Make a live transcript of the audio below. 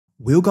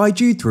We'll guide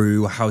you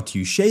through how to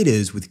use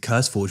shaders with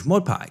CurseForge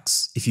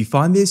Modpacks. If you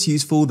find this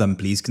useful, then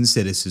please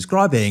consider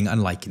subscribing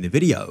and liking the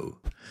video.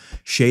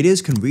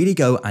 Shaders can really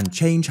go and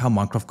change how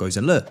Minecraft goes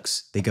and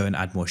looks. They go and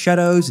add more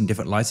shadows and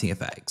different lighting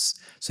effects,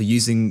 so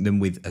using them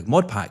with a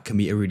mod pack can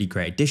be a really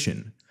great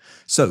addition.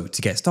 So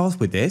to get started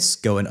with this,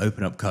 go and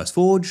open up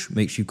CurseForge,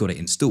 make sure you've got it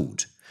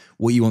installed.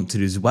 What you want to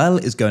do as well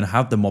is go and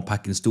have the mod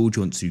pack installed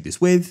you want to do this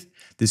with.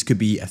 This could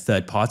be a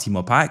third-party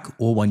mod pack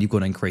or one you've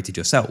gone and created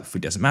yourself,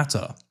 it doesn't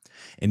matter.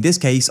 In this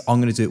case,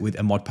 I'm going to do it with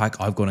a mod pack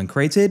I've gone and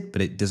created,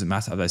 but it doesn't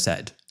matter as I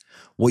said.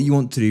 What you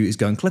want to do is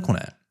go and click on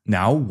it.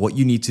 Now, what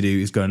you need to do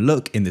is go and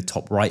look in the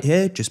top right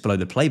here, just below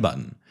the play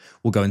button.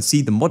 We'll go and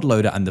see the mod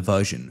loader and the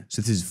version.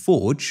 So this is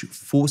Forge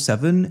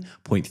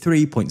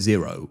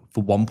 47.3.0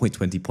 for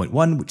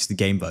 1.20.1, which is the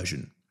game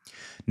version.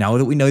 Now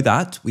that we know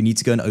that, we need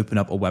to go and open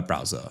up a web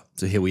browser.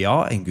 So here we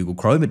are in Google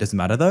Chrome, it doesn't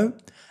matter though.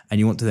 And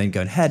you want to then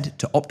go and head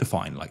to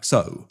Optifine like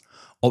so.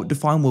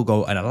 Optifine will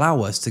go and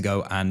allow us to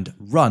go and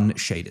run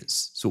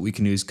shaders. So what we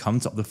can do is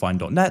come to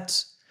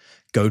optifine.net,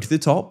 go to the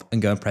top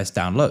and go and press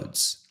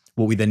downloads.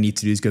 What we then need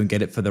to do is go and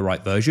get it for the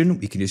right version.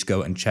 We can just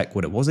go and check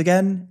what it was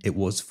again. It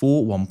was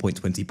for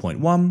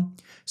 1.20.1.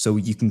 So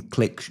you can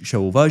click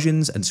show all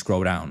versions and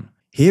scroll down.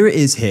 Here it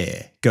is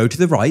here. Go to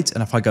the right,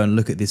 and if I go and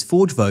look at this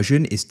Forge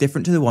version, it's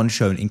different to the one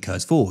shown in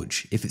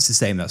CurseForge. If it's the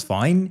same, that's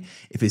fine.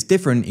 If it's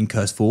different in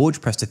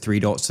CurseForge, press the three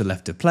dots to the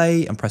left of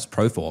play and press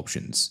profile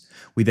options.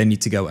 We then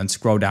need to go and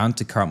scroll down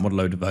to current mod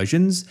loader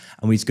versions,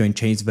 and we need to go and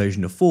change the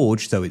version of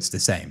Forge so it's the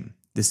same.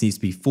 This needs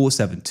to be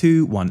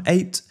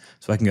 47218,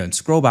 so I can go and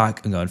scroll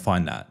back and go and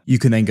find that. You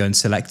can then go and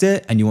select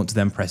it, and you want to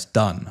then press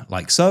done,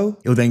 like so.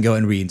 It'll then go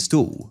and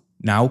reinstall.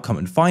 Now come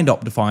and find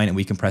Optifine and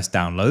we can press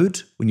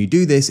download. When you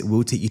do this, it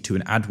will take you to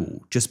an ad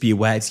wall. Just be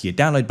aware it's your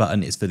download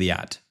button is for the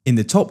ad. In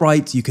the top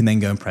right, you can then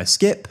go and press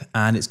skip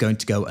and it's going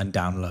to go and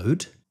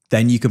download.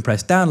 Then you can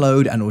press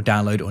download and it will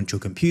download onto your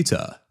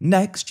computer.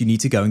 Next, you need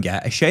to go and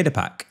get a shader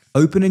pack.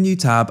 Open a new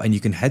tab and you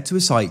can head to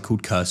a site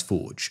called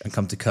CurseForge and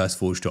come to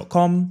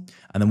curseforge.com.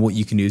 And then what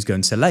you can do is go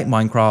and select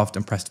Minecraft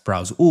and press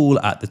browse all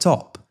at the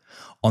top.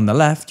 On the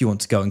left, you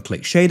want to go and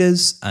click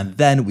shaders, and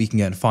then we can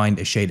go and find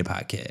a shader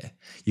pack here.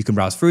 You can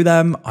browse through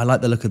them. I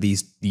like the look of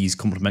these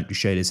complementary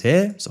shaders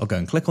here, so I'll go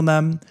and click on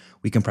them.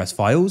 We can press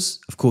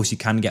files. Of course, you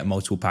can get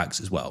multiple packs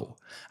as well.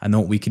 And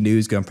then what we can do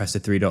is go and press the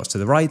three dots to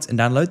the right and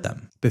download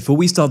them. Before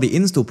we start the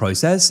install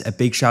process, a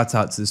big shout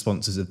out to the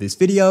sponsors of this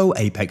video,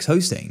 Apex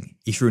Hosting.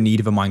 If you're in need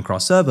of a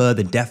Minecraft server,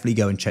 then definitely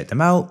go and check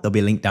them out. There'll be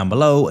a link down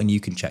below and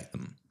you can check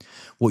them.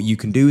 What you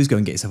can do is go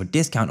and get yourself a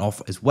discount off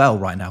as well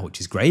right now, which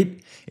is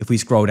great. If we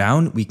scroll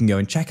down, we can go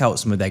and check out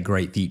some of their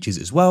great features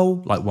as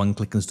well, like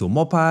one-click install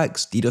mod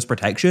packs, DDoS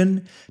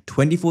protection,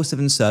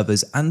 24/7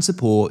 servers and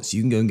support, so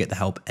you can go and get the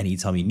help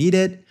anytime you need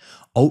it,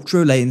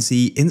 ultra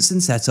latency,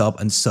 instant setup,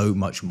 and so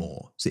much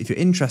more. So if you're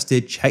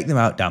interested, check them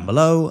out down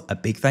below. A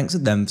big thanks to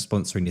them for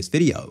sponsoring this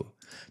video.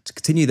 To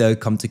continue though,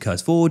 come to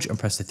CurseForge and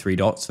press the three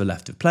dots for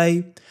left of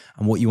play.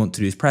 And what you want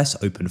to do is press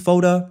open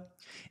folder.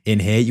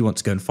 In here, you want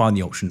to go and find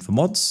the option for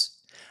mods.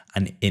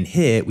 And in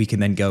here, we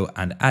can then go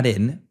and add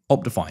in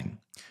Optifine.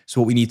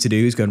 So what we need to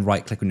do is go and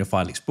right click on your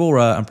file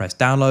explorer and press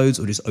downloads,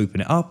 or just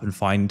open it up and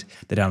find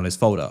the downloads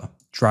folder.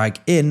 Drag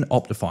in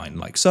Optifine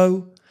like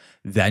so.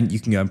 Then you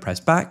can go and press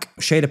back.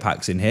 Shader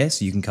packs in here,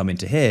 so you can come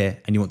into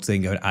here and you want to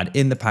then go and add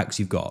in the packs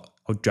you've got.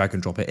 I'll drag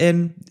and drop it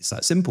in. It's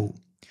that simple.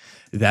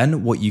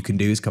 Then what you can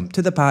do is come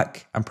to the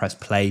pack and press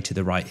play to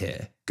the right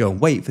here. Go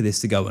and wait for this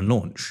to go and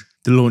launch.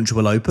 The launcher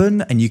will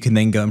open and you can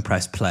then go and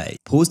press play.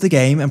 Pause the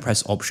game and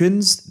press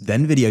options,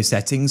 then video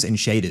settings and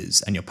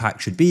shaders, and your pack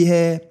should be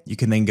here. You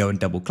can then go and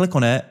double click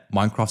on it.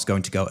 Minecraft's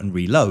going to go and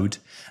reload,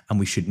 and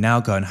we should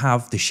now go and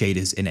have the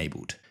shaders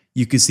enabled.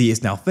 You can see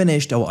it's now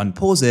finished. I'll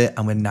unpause it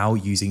and we're now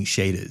using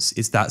shaders.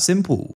 It's that simple.